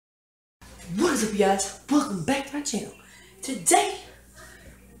What's up, you guys? Welcome back to my channel. Today,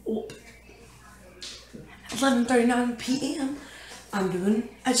 11:39 p.m., I'm doing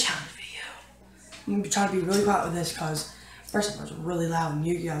a challenge video. I'm going to try to be really quiet with this because first of all, it's really loud and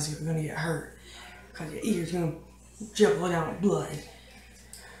you guys are going to get hurt because your ears going to jump down with blood.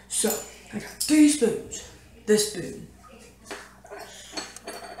 So, I got 3 spoons. This spoon.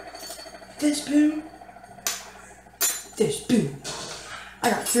 This spoon. This spoon. I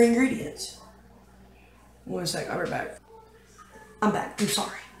got 3 ingredients. 1 sec, I'll be right back. I'm back, I'm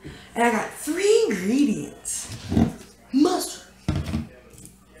sorry. And I got 3 ingredients. Mustard,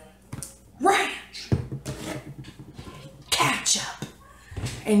 ranch, ketchup.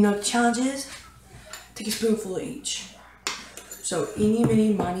 And you know what the challenge is? Take a spoonful of each. So, eeny,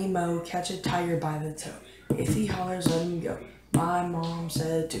 meeny, miny, mo, catch a tiger by the toe. If he hollers, let him go. My mom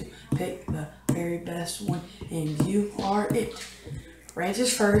said to pick the very best one, and you are it. Ranch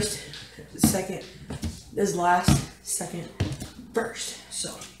is first, second is last, second, first.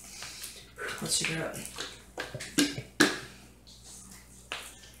 So, let's figure it out.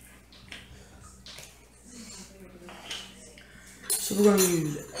 So we're gonna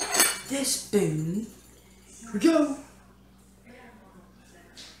use this spoon. Here we go.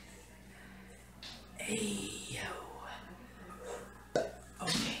 Hey-yo.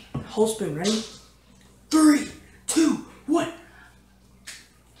 Okay, whole spoon, ready? 3, 2, 1.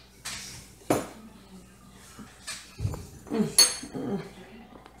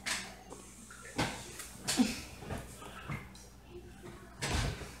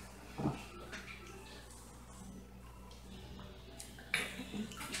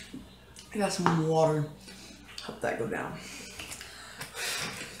 I got some water. Help that go down.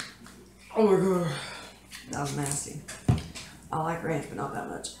 Oh my god. That was nasty. I like ranch, but not that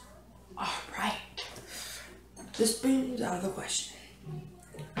much. Alright. This spoon's out of the question.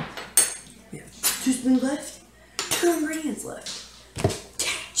 We have 2 spoons left. 2 ingredients left.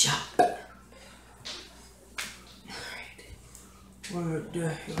 Ketchup. Alright. We're gonna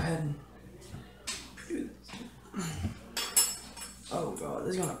go ahead and do this. Oh god,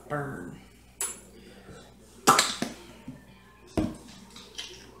 this is gonna burn.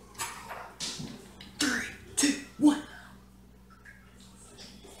 3, 2, 1.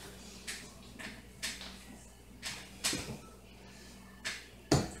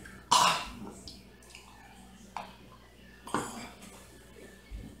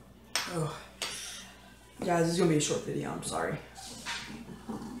 Oh. Guys, this is gonna be a short video, I'm sorry.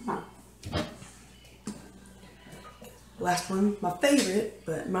 Last one, my favorite,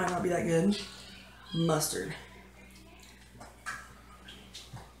 but it might not be that good. Mustard.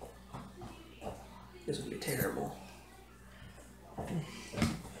 This would be terrible.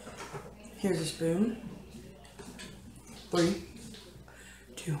 Here's a spoon. 3,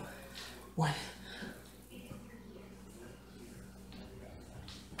 2, 1.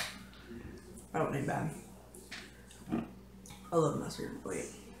 Oh, it ain't bad. I love mustard. Wait.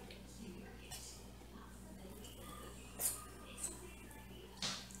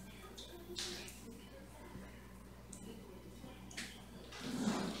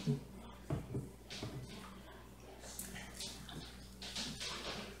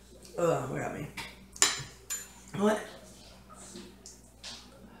 What got me? What?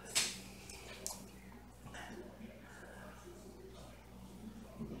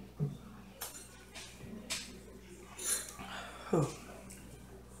 Oh.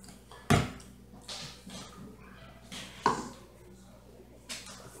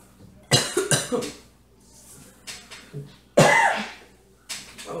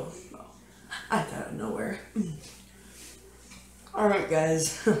 Oh, no. I got out of nowhere. Alright,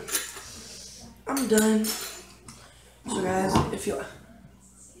 guys. I'm done. So, guys, if you...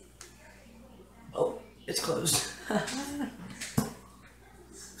 Oh, it's closed.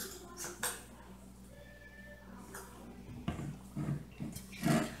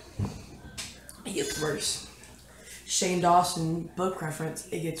 It gets worse. Shane Dawson book reference,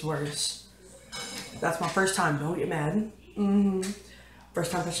 it gets worse. That's my first time, don't get mad.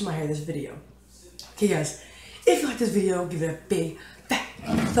 First time touching my hair this video. Okay guys, if you like this video, give it a big fat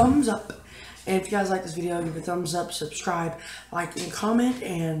thumbs up. And if you guys like this video, give it a thumbs up, subscribe, like, and comment,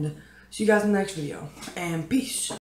 and see you guys in the next video. And peace.